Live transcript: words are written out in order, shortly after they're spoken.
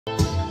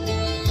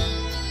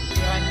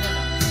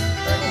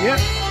Yep.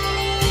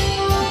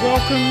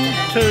 Welcome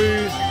to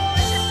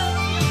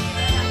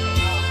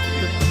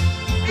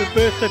the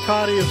birthday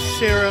party of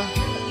Sarah.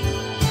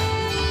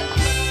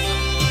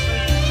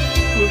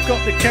 We've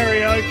got the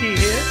karaoke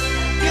here.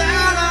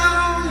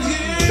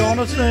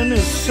 Jonathan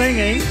is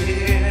singing.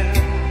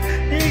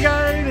 Here you go,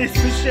 there's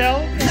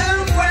Michelle.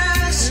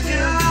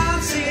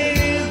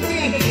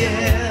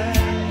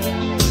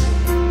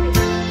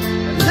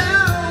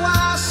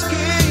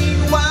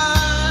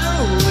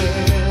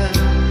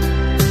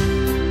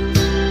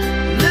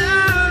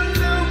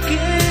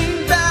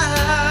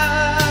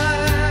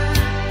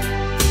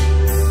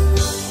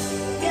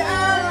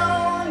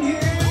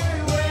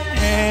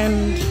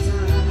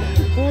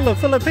 The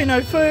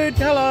Filipino food.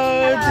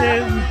 Hello,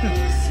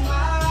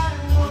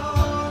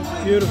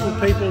 beautiful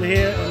people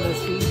here, and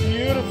this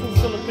beautiful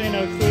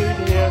Filipino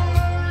food here.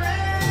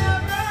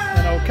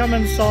 And I'll come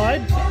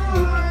inside.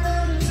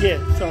 Yeah,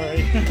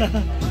 sorry.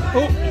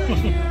 Oh.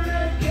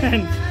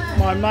 And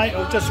my mate,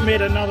 I've just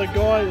met another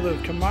guy with a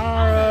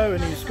Camaro,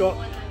 and he's got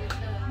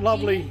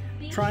lovely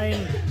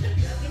train.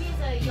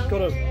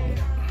 Got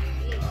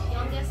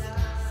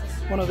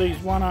one of these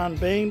one-arm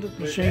band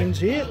machines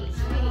here.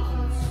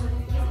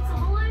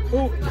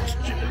 Oh,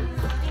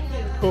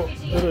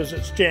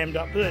 it's jammed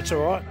up, but that's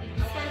alright.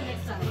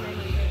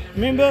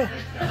 Remember,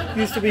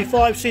 used to be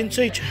 5 cents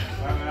each.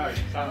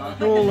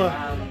 All the,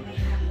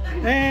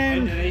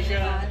 and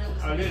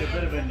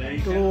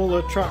got all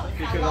the truck.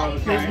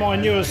 There's my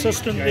new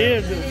assistant there,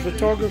 the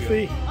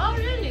photography.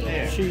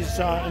 She's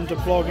into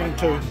vlogging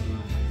too.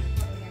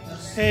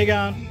 How you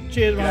going?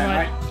 Cheers, my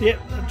mate.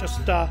 Yep,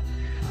 just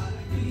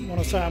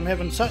want to say I'm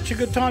having such a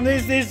good time.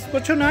 There's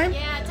what's your name?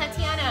 Yeah,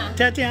 Tatiana.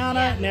 Tatiana.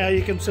 Yeah. Now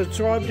you can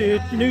subscribe to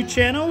her new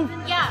channel.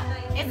 Yeah,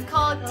 it's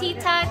called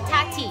Tita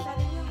Tati.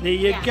 There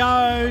you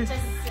go.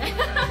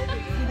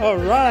 All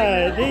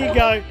right, there you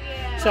go.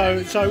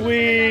 So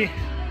we,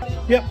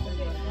 yep.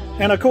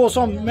 And of course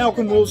I'm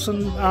Malcolm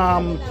Wilson.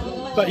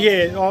 But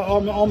yeah,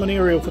 I'm an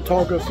aerial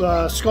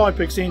photographer,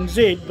 Skypix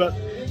NZ. But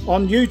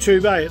on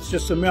YouTube, it's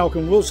just a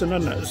Malcolm Wilson,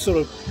 isn't it? It's sort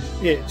of,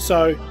 yeah.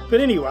 So,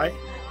 but anyway.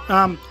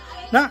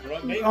 No,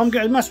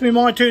 it must be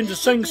my turn to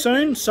sing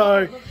soon.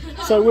 So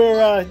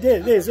we're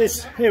there's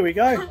this. Here we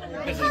go.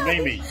 This is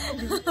Mimi.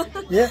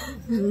 Yeah,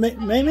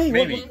 Mimi.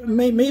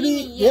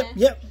 Mimi.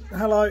 Yep.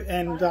 Hello,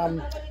 and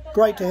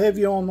great to have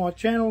you on my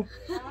channel.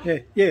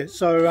 Yeah.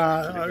 So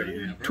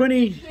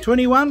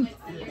 2021.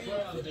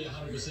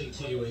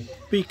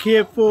 Be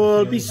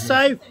careful. Be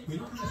safe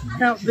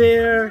out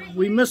there.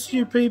 We miss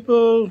you,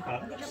 people.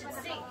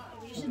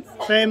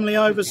 Family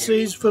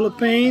overseas,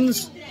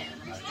 Philippines.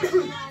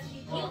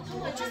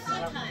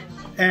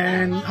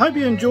 And hope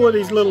you enjoy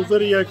these little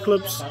video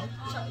clips,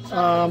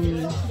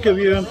 give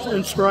you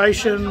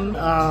inspiration,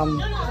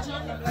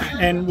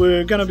 and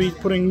we're going to be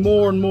putting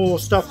more and more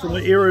stuff from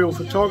the aerial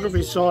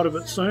photography side of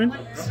it soon.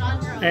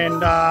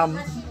 And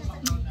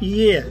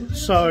yeah,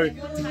 so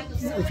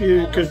if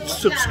you could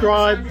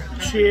subscribe,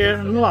 share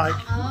and like,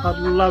 I'd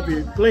love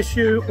you. Bless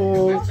you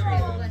all.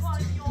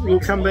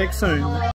 We'll come back soon.